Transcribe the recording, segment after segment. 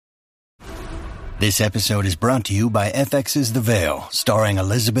This episode is brought to you by FX's The Veil, starring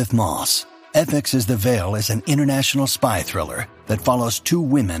Elizabeth Moss. FX's The Veil is an international spy thriller that follows two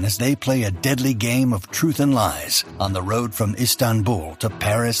women as they play a deadly game of truth and lies on the road from Istanbul to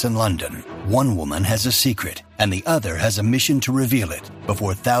Paris and London. One woman has a secret, and the other has a mission to reveal it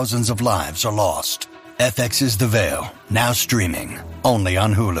before thousands of lives are lost. FX's The Veil, now streaming, only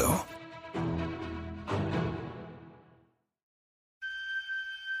on Hulu.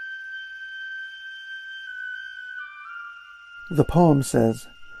 The poem says,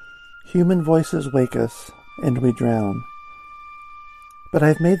 "Human voices wake us, and we drown." But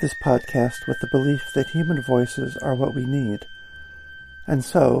I've made this podcast with the belief that human voices are what we need. And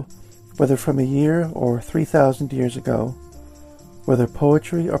so, whether from a year or 3,000 years ago, whether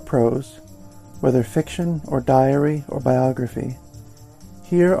poetry or prose, whether fiction or diary or biography,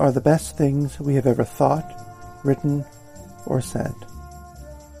 here are the best things we have ever thought, written, or said.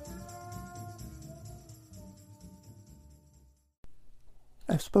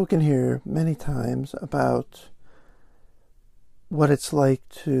 I've spoken here many times about what it's like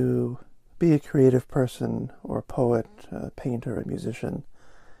to be a creative person or a poet, a painter, a musician,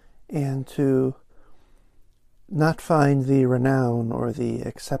 and to not find the renown or the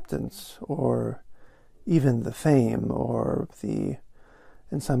acceptance or even the fame or the,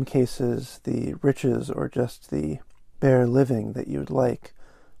 in some cases, the riches or just the bare living that you'd like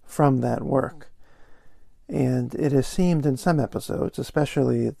from that work. And it has seemed in some episodes,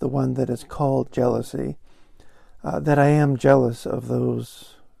 especially the one that is called Jealousy, that I am jealous of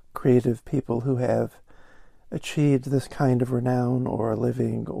those creative people who have achieved this kind of renown or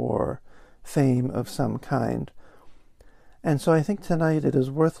living or fame of some kind. And so I think tonight it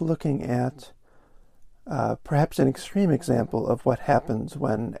is worth looking at perhaps an extreme example of what happens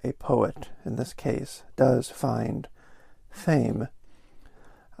when a poet, in this case, does find fame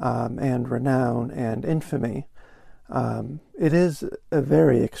and renown and infamy. It is a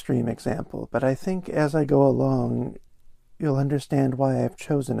very extreme example, but I think as I go along, you'll understand why I've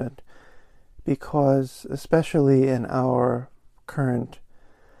chosen it, because especially in our current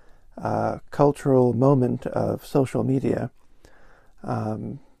cultural moment of social media,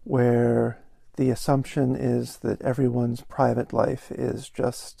 where the assumption is that everyone's private life is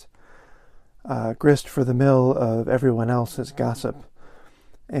just grist for the mill of everyone else's gossip,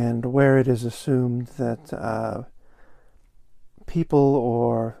 and where it is assumed that people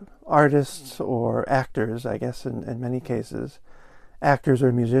or artists or actors, I guess in many cases, actors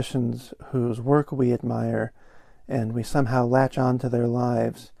or musicians whose work we admire, and we somehow latch on to their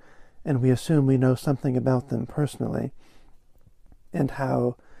lives, and we assume we know something about them personally, and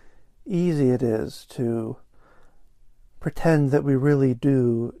how easy it is to pretend that we really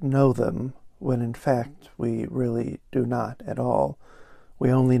do know them, when in fact we really do not at all. We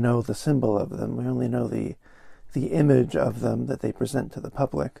only know the symbol of them. We only know the image of them that they present to the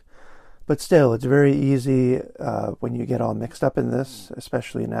public. But still, it's very easy when you get all mixed up in this,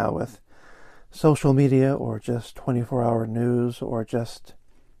 especially now with social media or just 24-hour news or just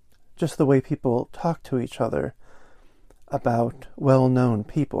the way people talk to each other about well-known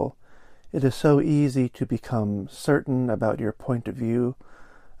people. It is so easy to become certain about your point of view,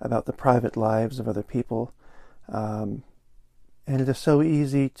 about the private lives of other people. And it is so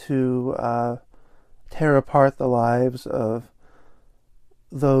easy to tear apart the lives of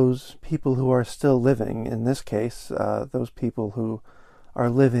those people who are still living, in this case, those people who are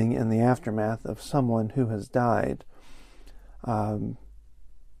living in the aftermath of someone who has died.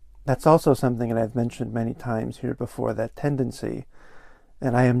 That's also something that I've mentioned many times here before, that tendency,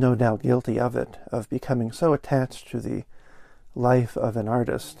 and I am no doubt guilty of it, of becoming so attached to the life of an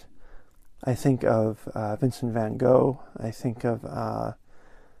artist. I think of Vincent van Gogh. I think of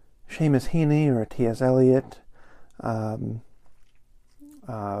Seamus Heaney or T.S. Eliot.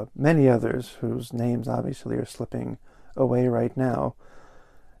 Many others whose names obviously are slipping away right now.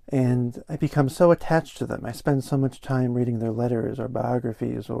 And I become so attached to them. I spend so much time reading their letters or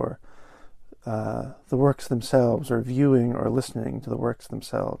biographies or the works themselves, or viewing or listening to the works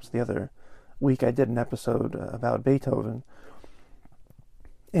themselves. The other week I did an episode about Beethoven.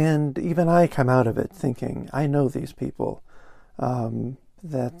 And even I come out of it thinking, I know these people,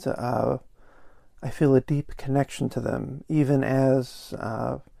 that I feel a deep connection to them. Even as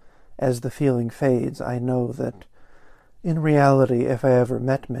the feeling fades, I know that in reality, if I ever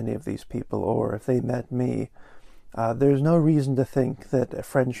met many of these people, or if they met me, there's no reason to think that a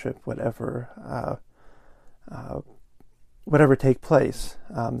friendship would ever take place.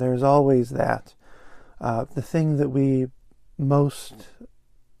 There's always that. The thing that we most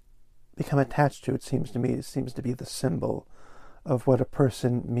become attached to, it seems to me, seems to be the symbol of what a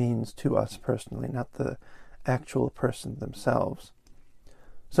person means to us personally, not the actual person themselves.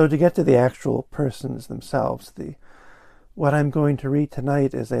 So to get to the actual persons themselves, what I'm going to read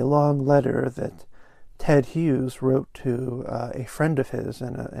tonight is a long letter that Ted Hughes wrote to a friend of his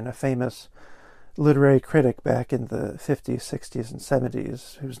and a famous literary critic back in the 50s, 60s, and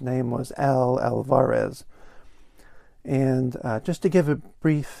 70s, whose name was Al Alvarez. And just to give a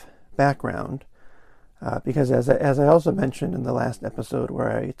brief background, because as I also mentioned in the last episode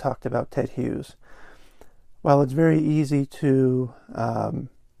where I talked about Ted Hughes, while it's very easy to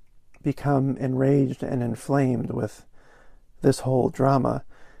become enraged and inflamed with this whole drama,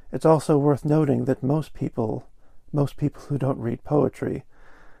 it's also worth noting that most people who don't read poetry,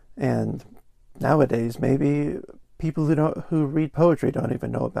 and nowadays maybe people who read poetry don't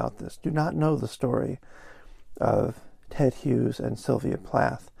even know about this, do not know the story of Ted Hughes and Sylvia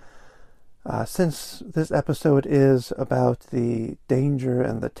Plath. Since this episode is about the danger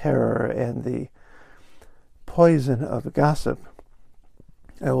and the terror and the poison of gossip,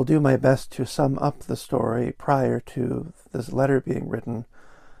 I will do my best to sum up the story prior to this letter being written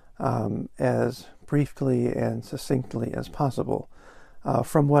as briefly and succinctly as possible,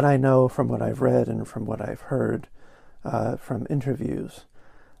 from what I know, from what I've read, and from what I've heard from interviews.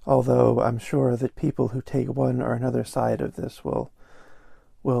 Although I'm sure that people who take one or another side of this will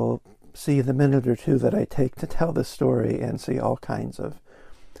see the minute or two that I take to tell this story and see all kinds of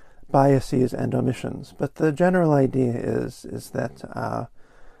biases and omissions. But the general idea is that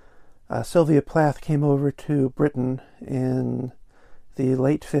Sylvia Plath came over to Britain in the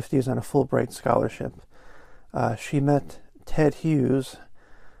late 50s on a Fulbright scholarship. She met Ted Hughes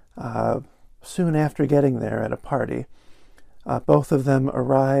soon after getting there at a party. Both of them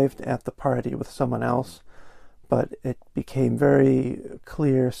arrived at the party with someone else, but it became very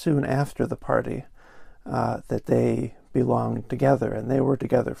clear soon after the party that they belonged together, and they were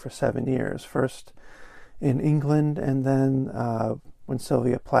together for 7 years, first in England, and then when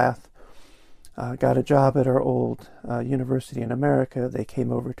Sylvia Plath got a job at our old university in America, they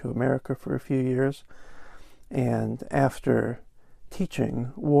came over to America for a few years, and after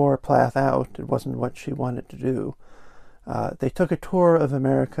teaching wore Plath out. It wasn't what she wanted to do. They took a tour of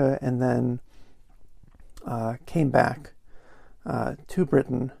America and then came back to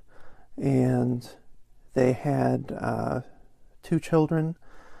Britain, and they had 2 children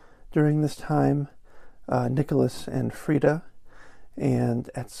during this time, Nicholas and Frida. And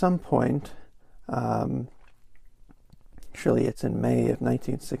at some point, actually it's in May of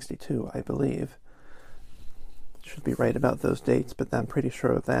 1962, I believe. Should be right about those dates, but I'm pretty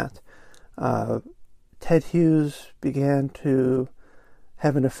sure of that. Ted Hughes began to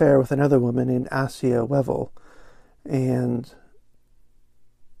have an affair with another woman named Assia Wevel, and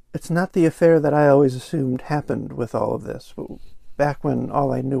it's not the affair that I always assumed happened with all of this. Back when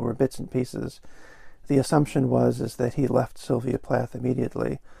all I knew were bits and pieces, the assumption is that he left Sylvia Plath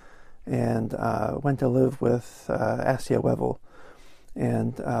immediately and went to live with Assia Wevel,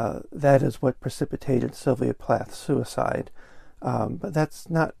 and that is what precipitated Sylvia Plath's suicide. But that's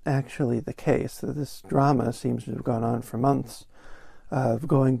not actually the case. This drama seems to have gone on for months, of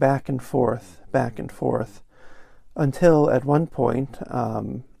going back and forth, until at one point,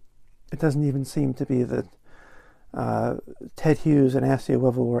 it doesn't even seem to be that Ted Hughes and Assia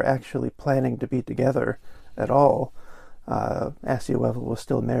Wevel were actually planning to be together at all. Assia Wevel was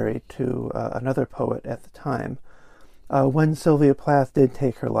still married to another poet at the time. When Sylvia Plath did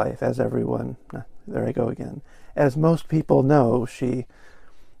take her life, as everyone, there I go again, as most people know, she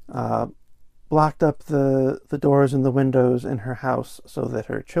blocked up the doors and the windows in her house so that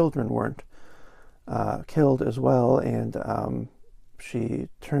her children weren't killed as well, and she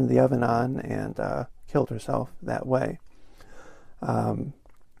turned the oven on and killed herself that way. I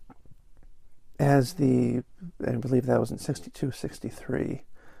believe that was in 62, 63. I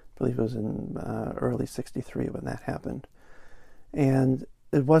believe it was in early 63 when that happened. And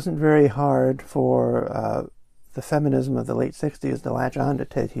it wasn't very hard for the feminism of the late 60s to latch on to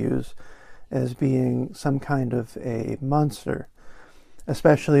Ted Hughes as being some kind of a monster,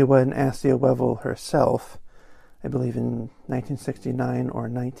 especially when Assia Wevel herself, I believe in 1969 or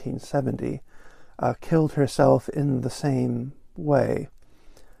 1970, killed herself in the same way,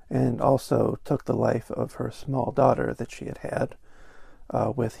 and also took the life of her small daughter that she had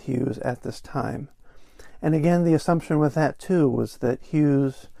with Hughes at this time. And again, the assumption with that too was that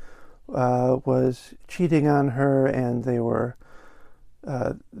Hughes was cheating on her, and they were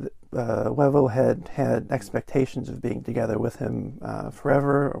Wevel had expectations of being together with him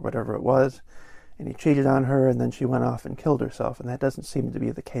forever, or whatever it was, and he cheated on her, and then she went off and killed herself, and that doesn't seem to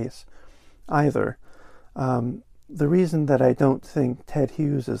be the case either. the reason that I don't think Ted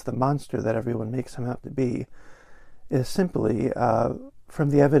Hughes is the monster that everyone makes him out to be is simply from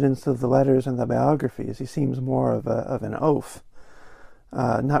the evidence of the letters and the biographies. He seems more of an oaf,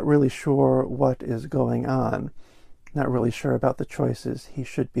 not really sure what is going on, not really sure about the choices he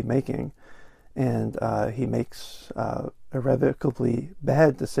should be making, and he makes irrevocably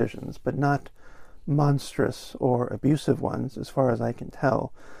bad decisions, but not monstrous or abusive ones, as far as I can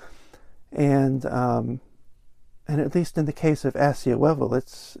tell. And at least in the case of Assia Wevill,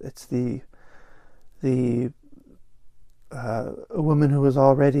 it's a woman who was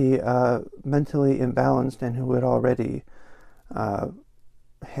already mentally imbalanced and who had already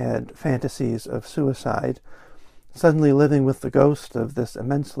had fantasies of suicide, suddenly living with the ghost of this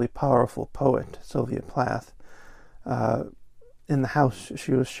immensely powerful poet, Sylvia Plath, in the house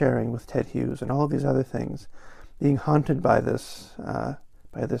she was sharing with Ted Hughes, and all of these other things, being haunted by this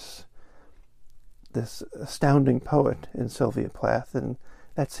astounding poet in Sylvia Plath, and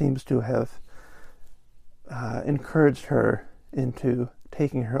that seems to have encouraged her into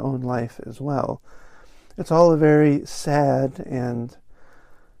taking her own life as well. It's all a very sad and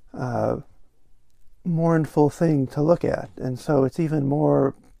mournful thing to look at, and so it's even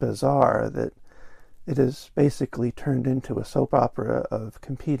more bizarre that it is basically turned into a soap opera of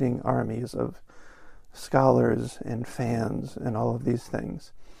competing armies of scholars and fans and all of these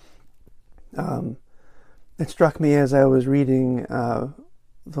things. It struck me as I was reading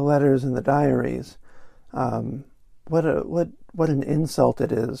the letters and the diaries, what an insult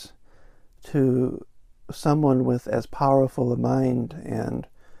it is to someone with as powerful a mind and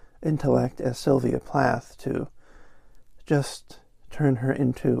intellect as Sylvia Plath to just turn her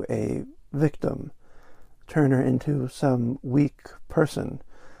into a victim, turn her into some weak person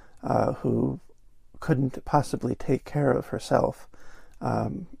who couldn't possibly take care of herself.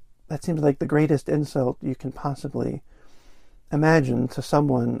 That seems like the greatest insult you can possibly imagine to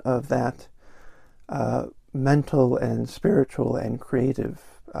someone of that mental and spiritual and creative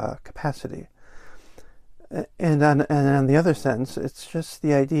capacity. And on the other sense, it's just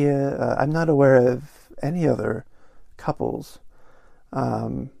the idea, I'm not aware of any other couples.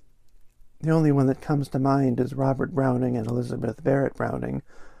 The only one that comes to mind is Robert Browning and Elizabeth Barrett Browning.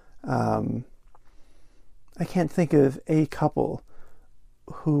 I can't think of a couple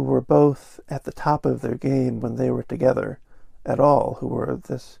who were both at the top of their game when they were together at all, who were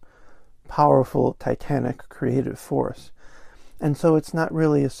this powerful, titanic, creative force. And so it's not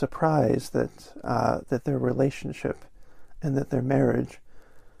really a surprise that their relationship and that their marriage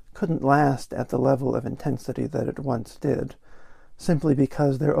couldn't last at the level of intensity that it once did, simply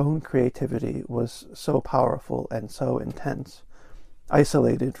because their own creativity was so powerful and so intense,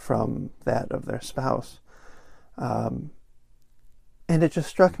 isolated from that of their spouse. And it just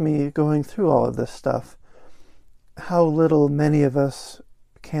struck me, going through all of this stuff, how little many of us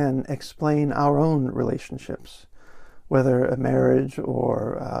can explain our own relationships, whether a marriage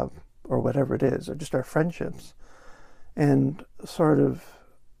or whatever it is, or just our friendships. And sort of,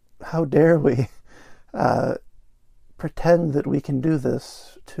 how dare we pretend that we can do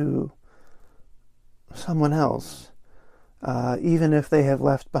this to someone else, even if they have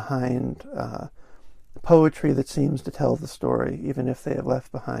left behind poetry that seems to tell the story, even if they have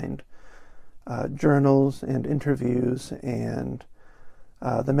left behind journals and interviews and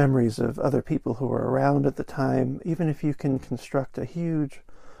the memories of other people who were around at the time, even if you can construct a huge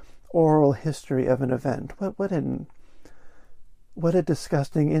oral history of an event. What a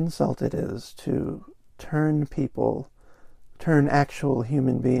disgusting insult it is to turn actual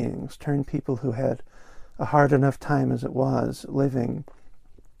human beings, turn people who had a hard enough time as it was living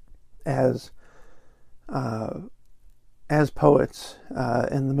as poets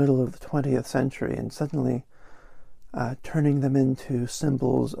in the middle of the 20th century, and suddenly turning them into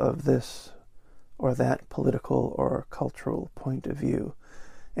symbols of this or that political or cultural point of view.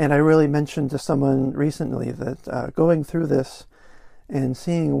 And I really mentioned to someone recently that going through this and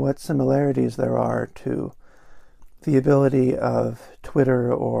seeing what similarities there are to the ability of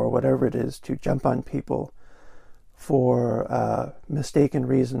Twitter or whatever it is to jump on people for mistaken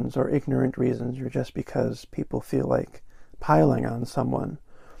reasons or ignorant reasons, or just because people feel like piling on someone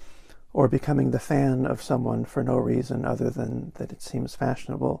or becoming the fan of someone for no reason other than that it seems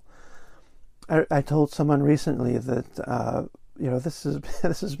fashionable. I told someone recently that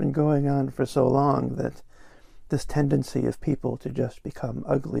this has been going on for so long, that this tendency of people to just become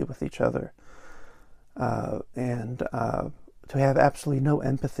ugly with each other and to have absolutely no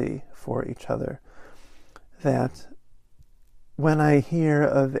empathy for each other, that when I hear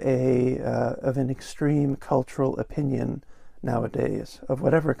of an extreme cultural opinion nowadays, of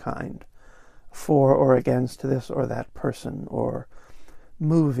whatever kind, for or against this or that person, or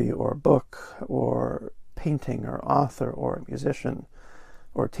movie, or book, or painting, or author, or musician,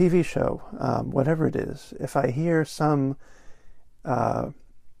 or TV show, whatever it is. If I hear some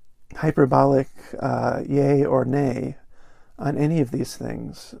hyperbolic yay or nay on any of these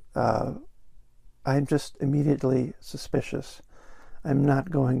things, I'm just immediately suspicious. I'm not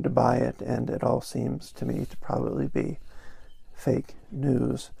going to buy it, and it all seems to me to probably be fake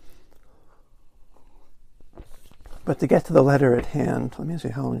news. But to get to the letter at hand, let me see,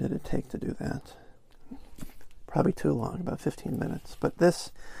 how long did it take to do that? Probably too long, about 15 minutes. But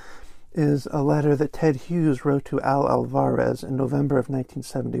this is a letter that Ted Hughes wrote to Al Alvarez in November of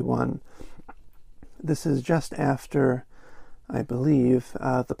 1971. This is just after, I believe,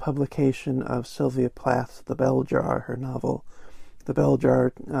 the publication of Sylvia Plath's The Bell Jar, her novel. The Bell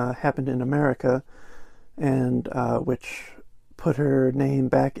Jar happened in America, and which put her name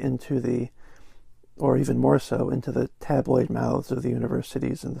back into the, or even more so, into the tabloid mouths of the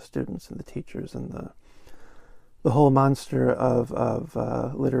universities and the students and the teachers and the whole monster of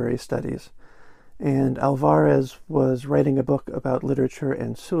literary studies. And Alvarez was writing a book about literature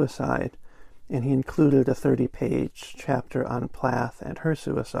and suicide, and he included a 30-page chapter on Plath and her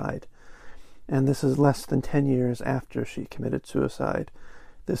suicide. And this is less than 10 years after she committed suicide.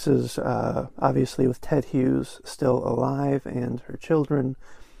 This is obviously with Ted Hughes still alive and her children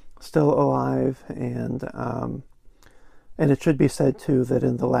still alive, and it should be said too that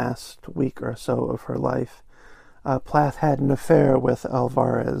in the last week or so of her life, Plath had an affair with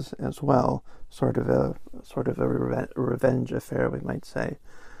Alvarez as well, sort of a revenge affair, we might say,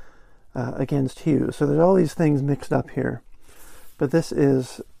 against Hughes. So there's all these things mixed up here, but this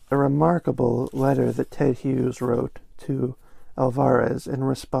is a remarkable letter that Ted Hughes wrote to Alvarez in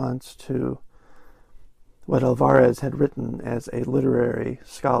response to what Alvarez had written as a literary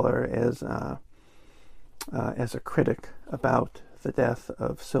scholar, as a critic about the death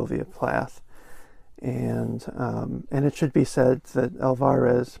of Sylvia Plath. And it should be said that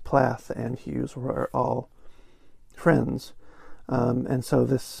Alvarez, Plath, and Hughes were all friends. And so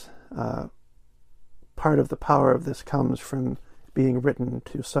this part of the power of this comes from being written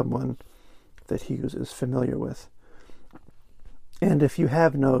to someone that Hughes is familiar with. And if you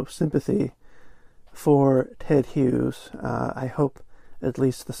have no sympathy for Ted Hughes, I hope at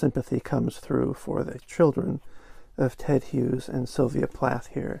least the sympathy comes through for the children of Ted Hughes and Sylvia Plath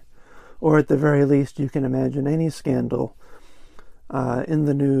here. Or at the very least, you can imagine any scandal in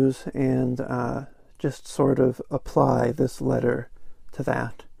the news and just sort of apply this letter to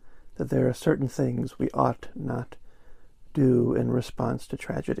that there are certain things we ought not do in response to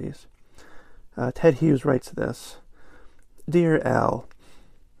tragedies. Ted Hughes writes this: Dear Al,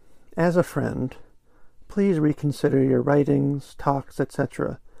 as a friend, please reconsider your writings, talks,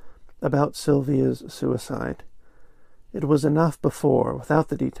 etc. about Sylvia's suicide. It was enough before, without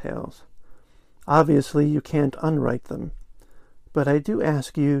the details. Obviously, you can't unwrite them, but I do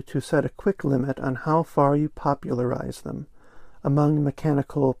ask you to set a quick limit on how far you popularize them among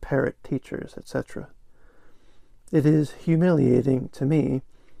mechanical parrot teachers, etc. It is humiliating to me,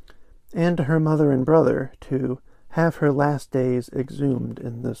 and to her mother and brother, to have her last days exhumed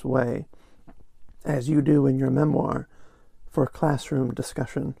in this way, as you do in your memoir, for classroom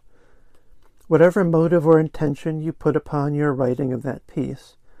discussion. Whatever motive or intention you put upon your writing of that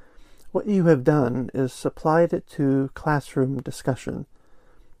piece, what you have done is supplied it to classroom discussion.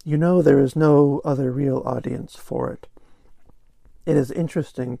 You know there is no other real audience for it. It is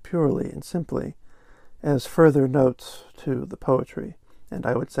interesting purely and simply as further notes to the poetry, and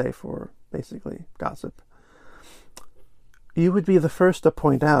I would say for basically gossip. You would be the first to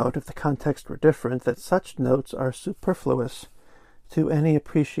point out, if the context were different, that such notes are superfluous to any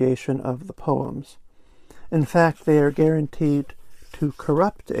appreciation of the poems. In fact, they are guaranteed to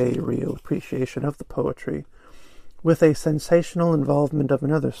corrupt a real appreciation of the poetry with a sensational involvement of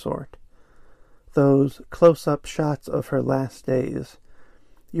another sort. Those close-up shots of her last days,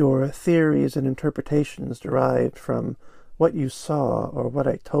 your theories and interpretations derived from what you saw or what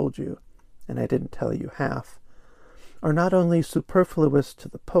I told you, and I didn't tell you half, are not only superfluous to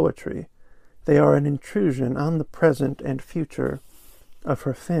the poetry, they are an intrusion on the present and future of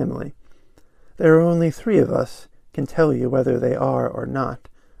her family. There are only 3 of us can tell you whether they are or not,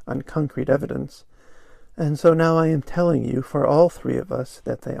 on concrete evidence, and so now I am telling you for all 3 of us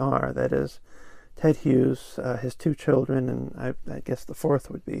that they are, that is, Ted Hughes, his 2 children, and I guess the 4th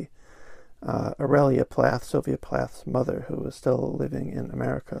would be Aurelia Plath, Sylvia Plath's mother, who is still living in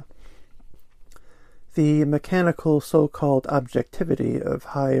America. The mechanical so-called objectivity of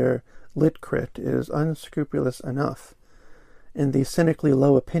higher lit crit is unscrupulous enough, in the cynically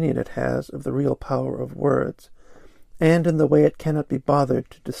low opinion it has of the real power of words, and in the way it cannot be bothered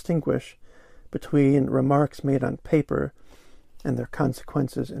to distinguish between remarks made on paper and their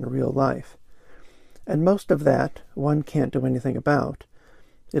consequences in real life. And most of that one can't do anything about.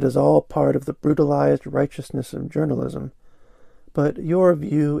 It is all part of the brutalized righteousness of journalism. But your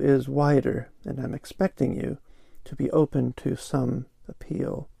view is wider, and I'm expecting you to be open to some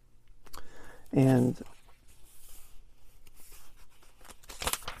appeal. And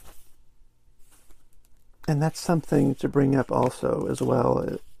that's something to bring up also as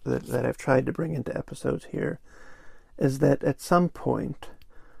well, that I've tried to bring into episodes here, is that at some point,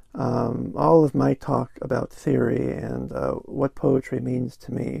 all of my talk about theory and what poetry means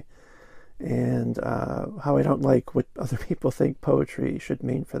to me, and how I don't like what other people think poetry should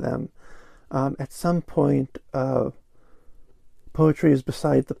mean for them, at some point, poetry is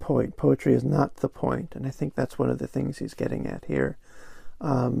beside the point. Poetry is not the point, and I think that's one of the things he's getting at here.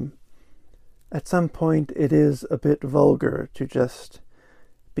 At some point, it is a bit vulgar to just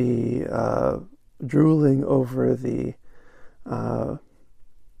be drooling over the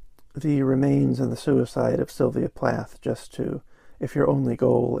remains and the suicide of Sylvia Plath, just to, if your only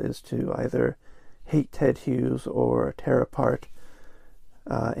goal is to either hate Ted Hughes or tear apart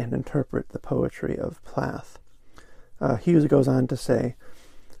and interpret the poetry of Plath. Hughes goes on to say,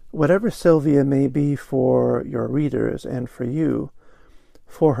 "Whatever Sylvia may be for your readers and for you,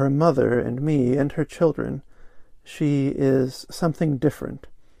 for her mother and me and her children, she is something different.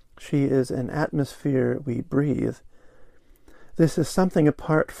 She is an atmosphere we breathe. This is something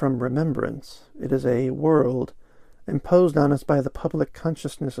apart from remembrance. It is a world imposed on us by the public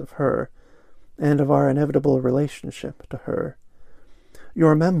consciousness of her and of our inevitable relationship to her.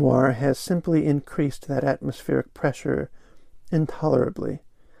 Your memoir has simply increased that atmospheric pressure intolerably.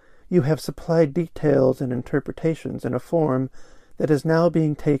 You have supplied details and interpretations in a form that is now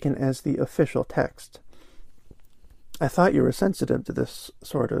being taken as the official text. I thought you were sensitive to this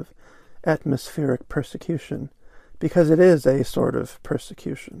sort of atmospheric persecution, because it is a sort of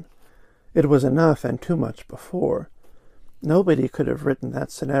persecution. It was enough and too much before. Nobody could have written that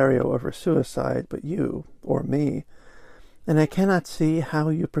scenario of her suicide but you, or me, and I cannot see how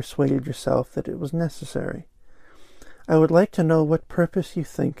you persuaded yourself that it was necessary. I would like to know what purpose you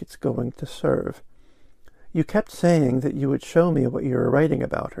think it's going to serve. You kept saying that you would show me what you were writing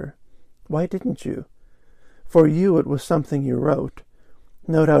about her. Why didn't you? For you it was something you wrote,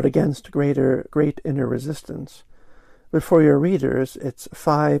 no doubt against great inner resistance, but for your readers it's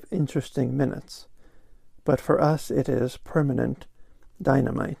 5 interesting minutes. But for us it is permanent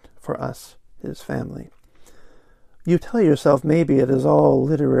dynamite, for us, his family. You tell yourself maybe it is all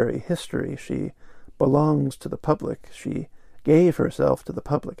literary history. She belongs to the public. She gave herself to the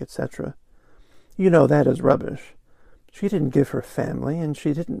public, etc. You know that is rubbish. She didn't give her family, and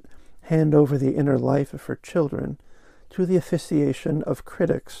she didn't hand over the inner life of her children to the officiation of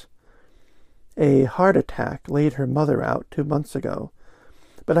critics. A heart attack laid her mother out 2 months ago,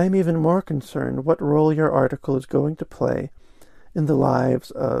 but I'm even more concerned what role your article is going to play in the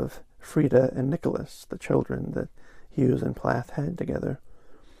lives of Frida and Nicholas, the children that Hughes and Plath had together.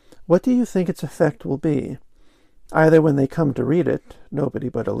 What do you think its effect will be? Either when they come to read it, nobody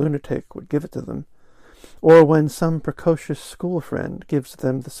but a lunatic would give it to them, or when some precocious school friend gives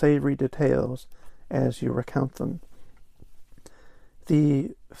them the savory details as you recount them.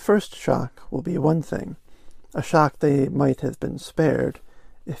 The first shock will be one thing, a shock they might have been spared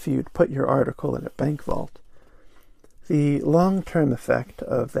if you'd put your article in a bank vault. The long-term effect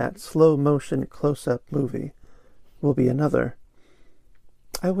of that slow-motion close-up movie will be another.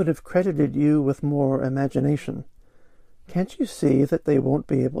 I would have credited you with more imagination. Can't you see that they won't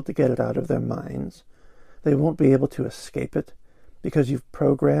be able to get it out of their minds? They won't be able to escape it, because you've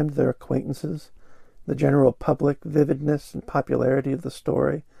programmed their acquaintances. The general public vividness and popularity of the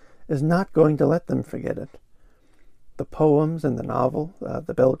story is not going to let them forget it. The poems and the novel,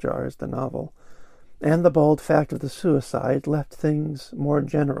 the bell jars, the novel, and the bald fact of the suicide left things more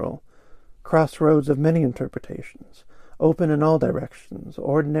general, crossroads of many interpretations, open in all directions.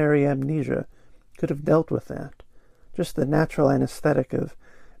 Ordinary amnesia could have dealt with that. Just the natural anesthetic of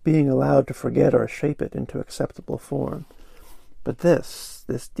being allowed to forget or shape it into acceptable form. But this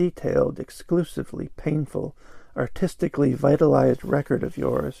detailed, exclusively painful, artistically vitalized record of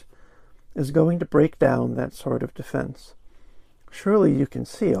yours is going to break down that sort of defense. Surely you can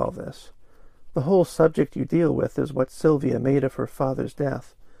see all this. The whole subject you deal with is what Sylvia made of her father's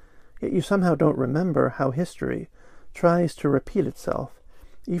death. Yet you somehow don't remember how history tries to repeat itself,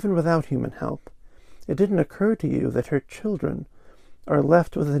 even without human help. It didn't occur to you that her children are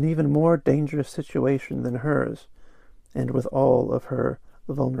left with an even more dangerous situation than hers, and with all of her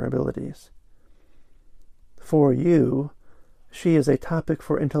vulnerabilities. For you, she is a topic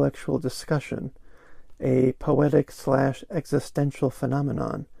for intellectual discussion, a poetic/existential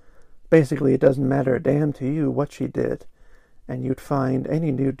phenomenon. Basically, it doesn't matter a damn to you what she did, and you'd find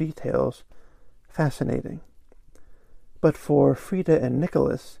any new details fascinating. But for Frida and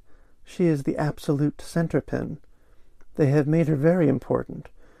Nicholas, she is the absolute centerpin. They have made her very important,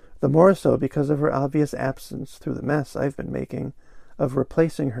 the more so because of her obvious absence through the mess I've been making of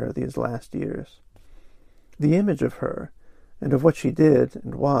replacing her these last years. The image of her, and of what she did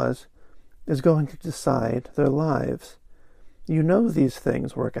and was, is going to decide their lives. You know these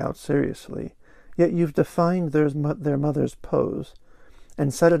things work out seriously, yet you've defined their mother's pose,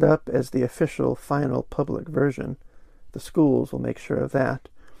 and set it up as the official, final, public version. The schools will make sure of that,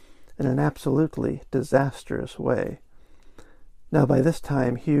 in an absolutely disastrous way. Now, by this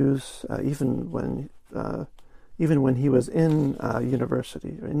time, Hughes, even when he was in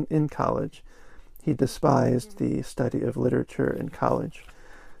university, in college, he despised the study of literature in college.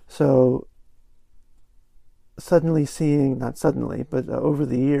 So, suddenly seeing, not suddenly, but over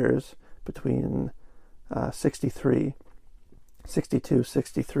the years between 62,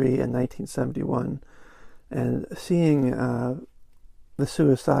 63, and 1971, and seeing the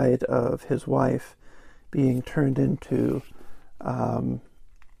suicide of his wife being turned into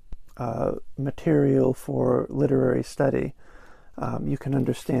material for literary study, you can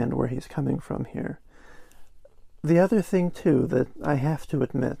understand where he's coming from here. The other thing, too, that I have to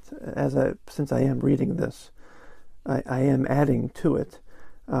admit, since I am reading this, I am adding to it,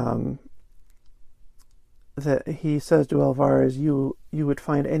 that he says to Alvarez, you would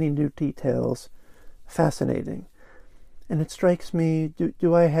find any new details fascinating. And it strikes me,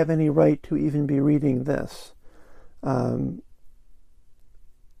 do I have any right to even be reading this? The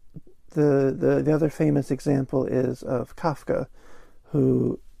other famous example is of Kafka,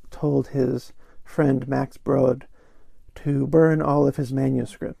 who told his friend Max Brod to burn all of his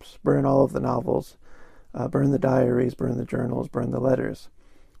manuscripts, burn all of the novels, burn the diaries, burn the journals, burn the letters.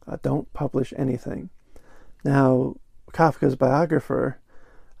 Don't publish anything. Now, Kafka's biographer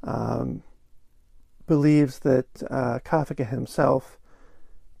believes that Kafka himself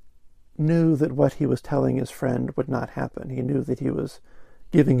knew that what he was telling his friend would not happen. He knew that he was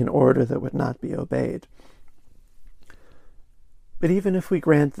giving an order that would not be obeyed. But even if we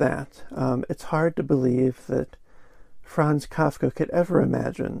grant that, it's hard to believe that Franz Kafka could ever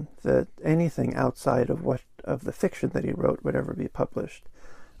imagine that anything outside of the fiction that he wrote would ever be published.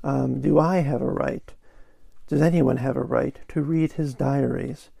 Do I have a right? Does anyone have a right to read his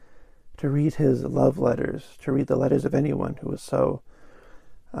diaries, to read his love letters, to read the letters of anyone who was so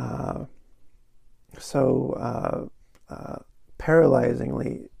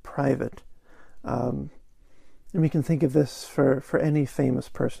paralyzingly private? And we can think of this for any famous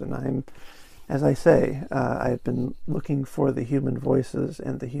person. As I say, I've been looking for the human voices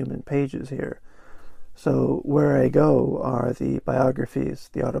and the human pages here. So where I go are the biographies,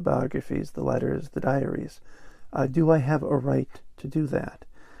 the autobiographies, the letters, the diaries. Do I have a right to do that?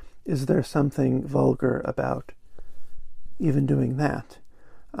 Is there something vulgar about even doing that?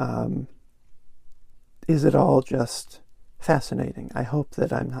 Is it all just fascinating? I hope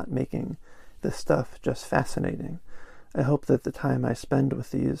that I'm not making this stuff just fascinating. I hope that the time I spend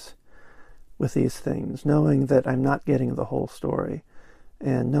with these things, knowing that I'm not getting the whole story,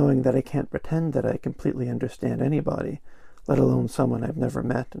 and knowing that I can't pretend that I completely understand anybody, let alone someone I've never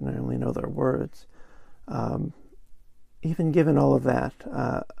met and I only know their words. Even given all of that,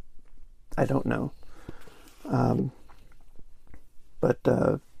 I don't know. But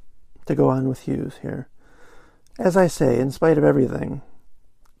to go on with Hughes here. As I say, in spite of everything,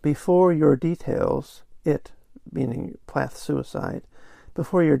 before your details, it, meaning Plath's suicide,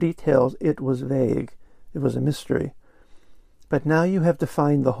 before your details, it was vague. It was a mystery. But now you have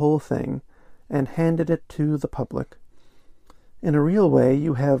defined the whole thing and handed it to the public. In a real way,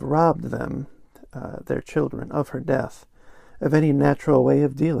 you have robbed them, their children, of her death, of any natural way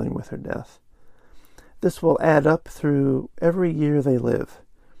of dealing with her death. This will add up through every year they live.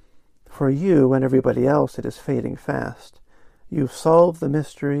 For you and everybody else, it is fading fast. You've solved the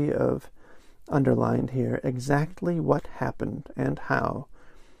mystery of, underlined here, exactly what happened and how.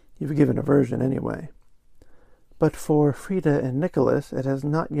 You've given a version anyway. But for Frida and Nicholas, it has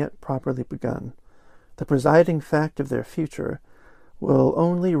not yet properly begun. The presiding fact of their future will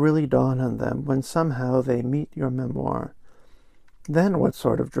only really dawn on them when somehow they meet your memoir. Then what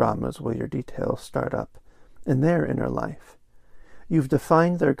sort of dramas will your details start up in their inner life? You've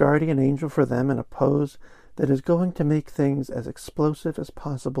defined their guardian angel for them in a pose that is going to make things as explosive as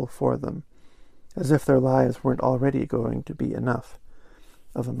possible for them. as if their lives weren't already going to be enough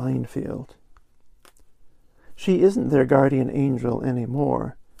of a minefield. She isn't their guardian angel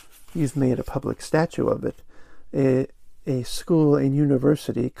anymore. You've made a public statue of it, a school and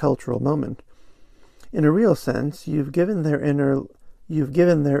university cultural moment. In a real sense, you've given their inner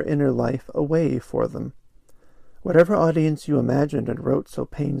life away for them. Whatever audience you imagined and wrote so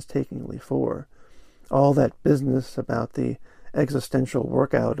painstakingly for, all that business about the existential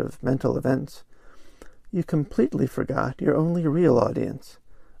workout of mental events, you completely forgot your only real audience,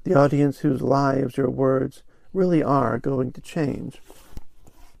 the audience whose lives your words really are going to change.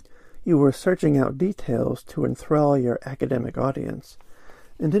 You were searching out details to enthrall your academic audience,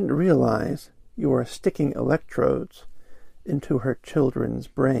 and didn't realize you were sticking electrodes into her children's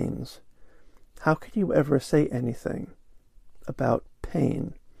brains. How could you ever say anything about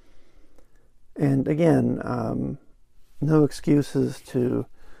pain? And again, no excuses to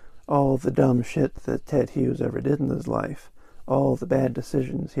all the dumb shit that Ted Hughes ever did in his life, all the bad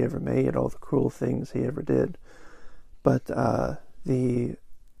decisions he ever made, all the cruel things he ever did. But the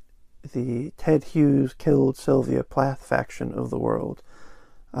Ted Hughes killed Sylvia Plath faction of the world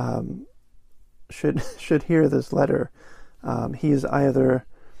should hear this letter. He's either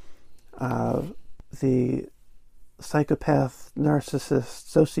the psychopath, narcissist,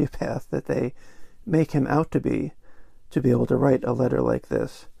 sociopath that they make him out to be able to write a letter like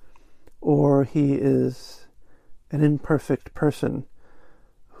this, or he is an imperfect person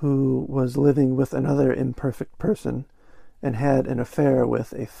who was living with another imperfect person and had an affair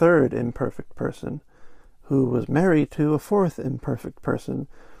with a third imperfect person who was married to a fourth imperfect person,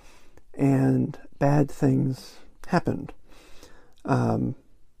 and bad things happened.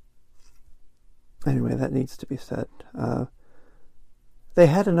 Anyway, that needs to be said. They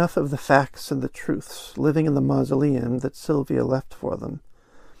had enough of the facts and the truths living in the mausoleum that Sylvia left for them.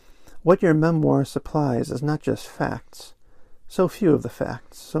 What your memoir supplies is not just facts, so few of the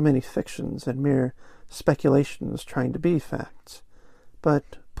facts, so many fictions and mere speculations trying to be facts,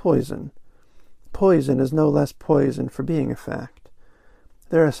 but poison. Poison is no less poison for being a fact.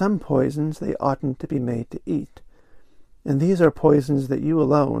 There are some poisons they oughtn't to be made to eat, and these are poisons that you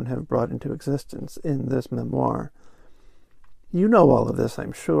alone have brought into existence in this memoir. You know all of this,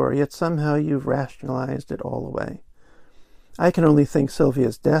 I'm sure, yet somehow you've rationalized it all away. I can only think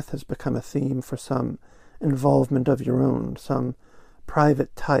Sylvia's death has become a theme for some involvement of your own, some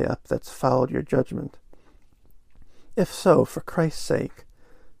private tie-up that's fouled your judgment. If so, for Christ's sake,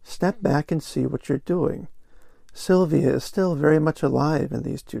 step back and see what you're doing. Sylvia is still very much alive in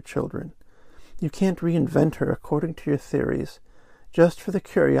these two children. You can't reinvent her according to your theories, just for the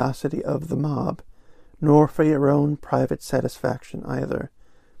curiosity of the mob, nor for your own private satisfaction either,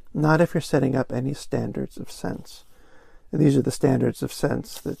 not if you're setting up any standards of sense. And these are the standards of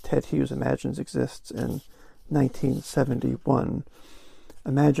sense that Ted Hughes imagines exists in 1971.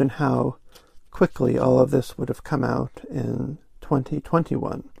 Imagine how quickly all of this would have come out in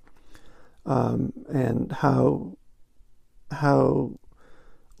 2021, and how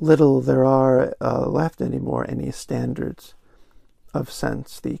little there are left anymore, any standards of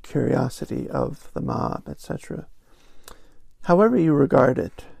sense, the curiosity of the mob, etc. However you regard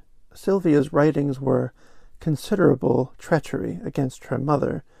it, Sylvia's writings were considerable treachery against her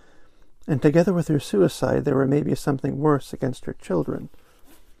mother, and together with her suicide there were maybe something worse against her children.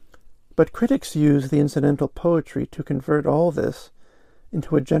 But critics use the incidental poetry to convert all this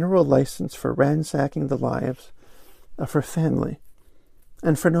into a general license for ransacking the lives of her family,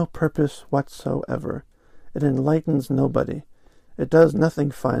 and for no purpose whatsoever. It enlightens nobody. It does nothing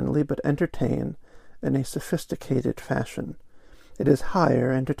finally but entertain in a sophisticated fashion. It is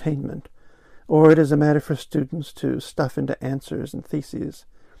higher entertainment, or it is a matter for students to stuff into answers and theses,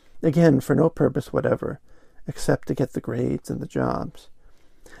 again for no purpose whatever, except to get the grades and the jobs.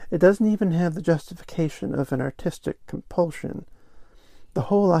 It doesn't even have the justification of an artistic compulsion. The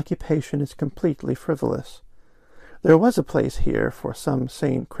whole occupation is completely frivolous. There was a place here for some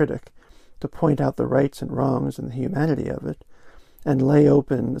sane critic to point out the rights and wrongs and the humanity of it, and lay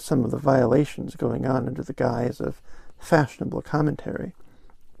open some of the violations going on under the guise of fashionable commentary.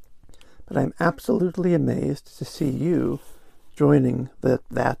 But I'm absolutely amazed to see you joining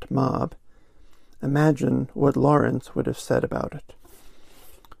that mob. Imagine what Lawrence would have said about it.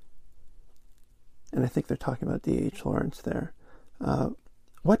 And I think they're talking about D.H. Lawrence there.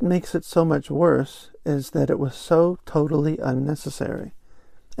 What makes it so much worse is that it was so totally unnecessary,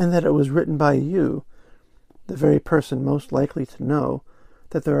 and that it was written by you, the very person most likely to know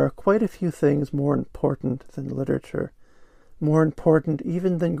that there are quite a few things more important than literature, more important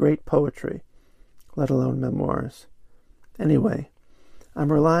even than great poetry, let alone memoirs. Anyway,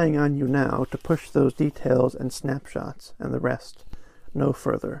 I'm relying on you now to push those details and snapshots and the rest no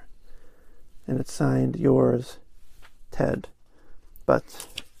further. And it's signed yours, Ted. But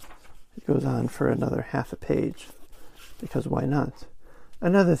it goes on for another half a page, because why not?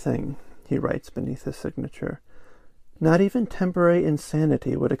 Another thing, he writes beneath his signature. Not even temporary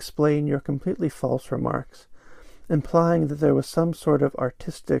insanity would explain your completely false remarks, implying that there was some sort of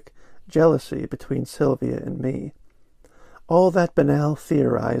artistic jealousy between Sylvia and me. All that banal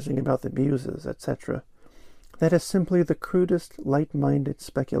theorizing about the muses, etc., that is simply the crudest, light-minded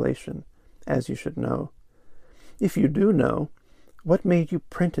speculation, as you should know. If you do know, what made you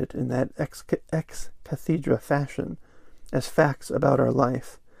print it in that ex cathedra fashion as facts about our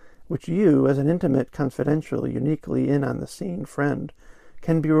life, which you, as an intimate, confidential, uniquely in-on-the-scene friend,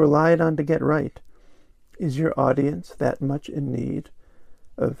 can be relied on to get right? Is your audience that much in need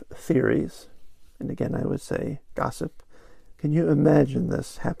of theories? And again, I would say gossip. Can you imagine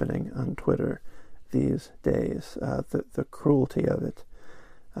this happening on Twitter these days? The cruelty of it,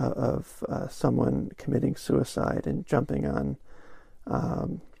 of someone committing suicide and jumping on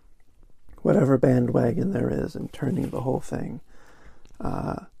whatever bandwagon there is and turning the whole thing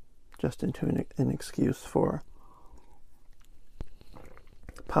just into an excuse for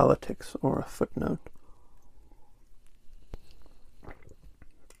politics or a footnote.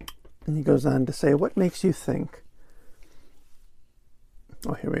 And he goes on to say, what makes you think?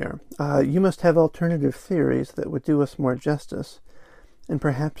 Oh, here we are. You must have alternative theories that would do us more justice, and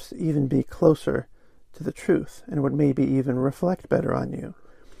perhaps even be closer to the truth, and would maybe even reflect better on you.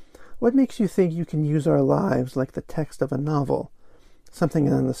 What makes you think you can use our lives like the text of a novel,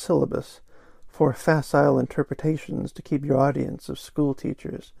 something on the syllabus, for facile interpretations to keep your audience of school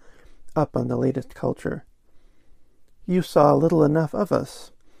teachers up on the latest culture? You saw little enough of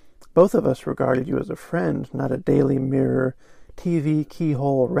us. Both of us regarded you as a friend, not a Daily Mirror, TV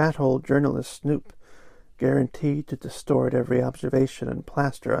keyhole, rat-hole journalist snoop, guaranteed to distort every observation and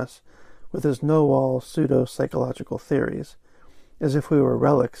plaster us with his know-all pseudo-psychological theories, as if we were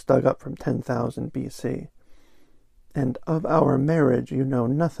relics dug up from 10,000 BC. And of our marriage you know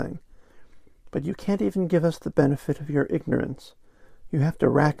nothing. But you can't even give us the benefit of your ignorance. You have to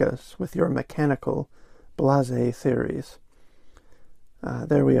rack us with your mechanical, blasé theories.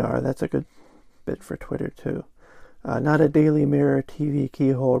 There we are. That's a good bit for Twitter, too. Not a Daily Mirror, TV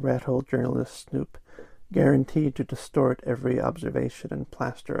keyhole, rat-hole journalist snoop, guaranteed to distort every observation and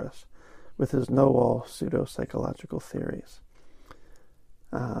plaster us with his know-all pseudo-psychological theories.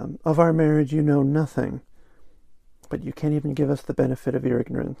 Of our marriage you know nothing, but you can't even give us the benefit of your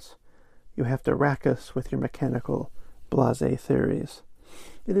ignorance. You have to rack us with your mechanical, blasé theories.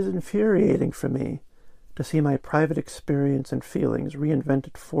 It is infuriating for me to see my private experience and feelings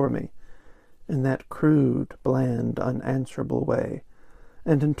reinvented for me in that crude, bland, unanswerable way,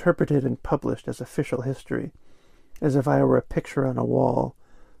 and interpreted and published as official history, as if I were a picture on a wall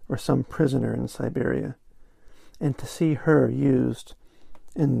or some prisoner in Siberia, and to see her used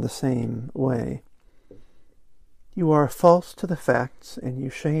in the same way. You are false to the facts, and you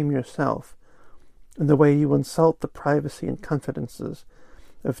shame yourself in the way you insult the privacy and confidences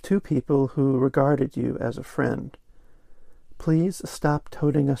of two people who regarded you as a friend. Please stop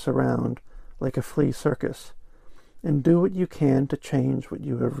toting us around like a flea circus, and do what you can to change what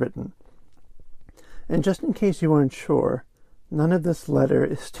you have written. And just in case you aren't sure, none of this letter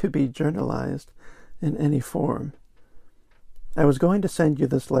is to be journalized in any form. I was going to send you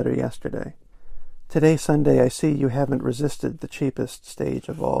this letter yesterday. Today, Sunday, I see you haven't resisted the cheapest stage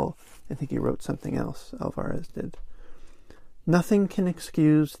of all. I think he wrote something else, Alvarez did. Nothing can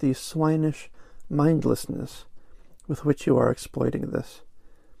excuse the swinish mindlessness with which you are exploiting this.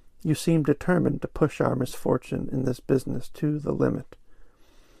 You seem determined to push our misfortune in this business to the limit.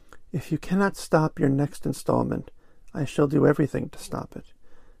 If you cannot stop your next installment, I shall do everything to stop it.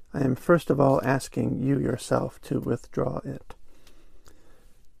 I am first of all asking you yourself to withdraw it.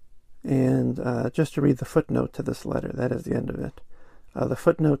 And just to read the footnote to this letter, that is the end of it. The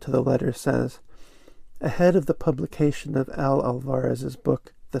footnote to the letter says, ahead of the publication of Al Alvarez's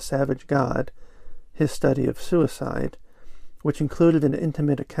book, The Savage God, his study of suicide, which included an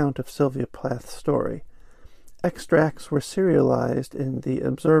intimate account of Sylvia Plath's story, extracts were serialized in The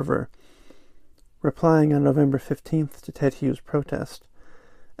Observer. Replying on November 15th to Ted Hughes' protest,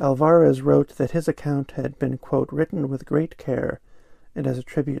 Alvarez wrote that his account had been, quote, written with great care and as a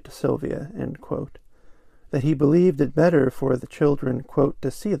tribute to Sylvia, end quote. That he believed it better for the children, quote,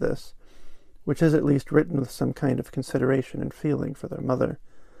 to see this, which is at least written with some kind of consideration and feeling for their mother,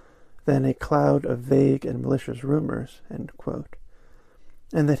 than a cloud of vague and malicious rumors, end quote.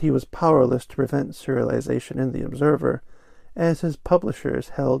 And that he was powerless to prevent serialization in The Observer, as his publishers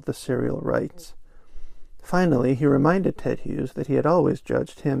held the serial rights. Finally, he reminded Ted Hughes that he had always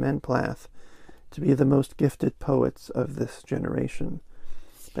judged him and Plath to be the most gifted poets of this generation.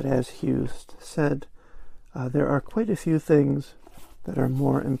 But as Hughes said, there are quite a few things that are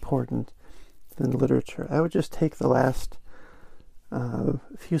more important than literature. I would just take the last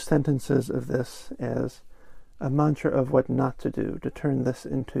few sentences of this as a mantra of what not to do, to turn this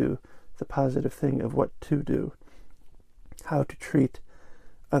into the positive thing of what to do, how to treat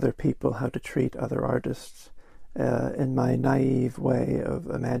other people, how to treat other artists, in my naive way of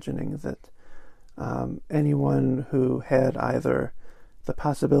imagining that anyone who had either the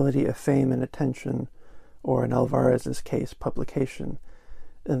possibility of fame and attention, or in Alvarez's case, publication,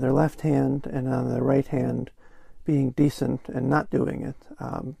 in their left hand, and on their right hand, being decent and not doing it,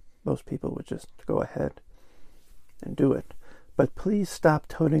 most people would just go ahead and do it. But please stop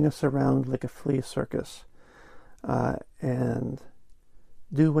toting us around like a flea circus, and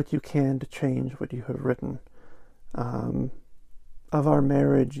do what you can to change what you have written. Of our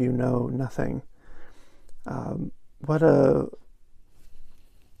marriage you know nothing. What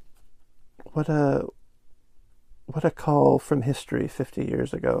a call from history 50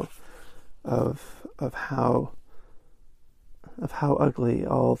 years ago of how ugly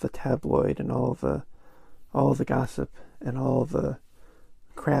all the tabloid and all the gossip and all the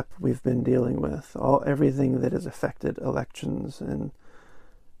crap we've been dealing with, everything that has affected elections and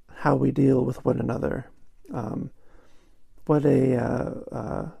how we deal with one another. What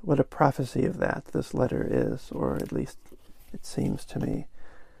a prophecy of that this letter is, or at least it seems to me.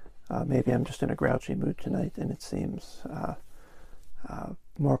 Maybe I'm just in a grouchy mood tonight, and it seems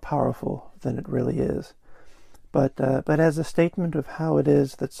more powerful than it really is. But as a statement of how it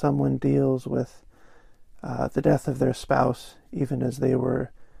is that someone deals with the death of their spouse, even as they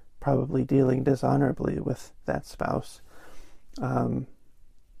were probably dealing dishonorably with that spouse, and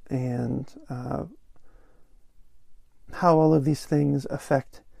how all of these things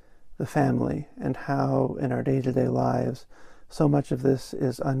affect the family, and how in our day-to-day lives so much of this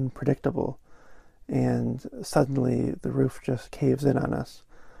is unpredictable, and suddenly the roof just caves in on us.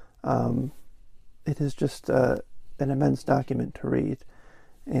 It is just an immense document to read,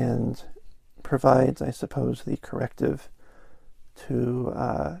 and provides, I suppose, the corrective to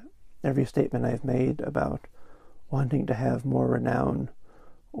every statement I've made about wanting to have more renown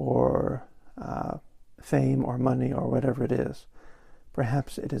or fame or money or whatever it is.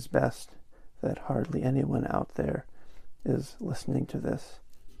 Perhaps it is best that hardly anyone out there is listening to this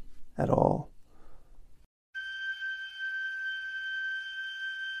at all.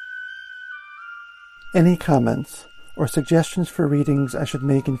 Any comments or suggestions for readings I should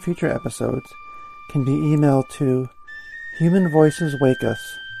make in future episodes can be emailed to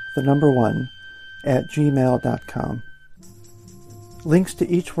humanvoiceswakeus1@gmail.com. Links to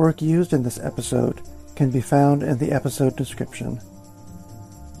each work used in this episode can be found in the episode description.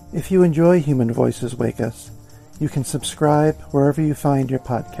 If you enjoy Human Voices Wake Us, you can subscribe wherever you find your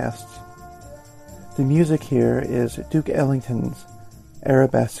podcasts. The music here is Duke Ellington's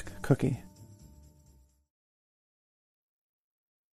Arabesque Cookie.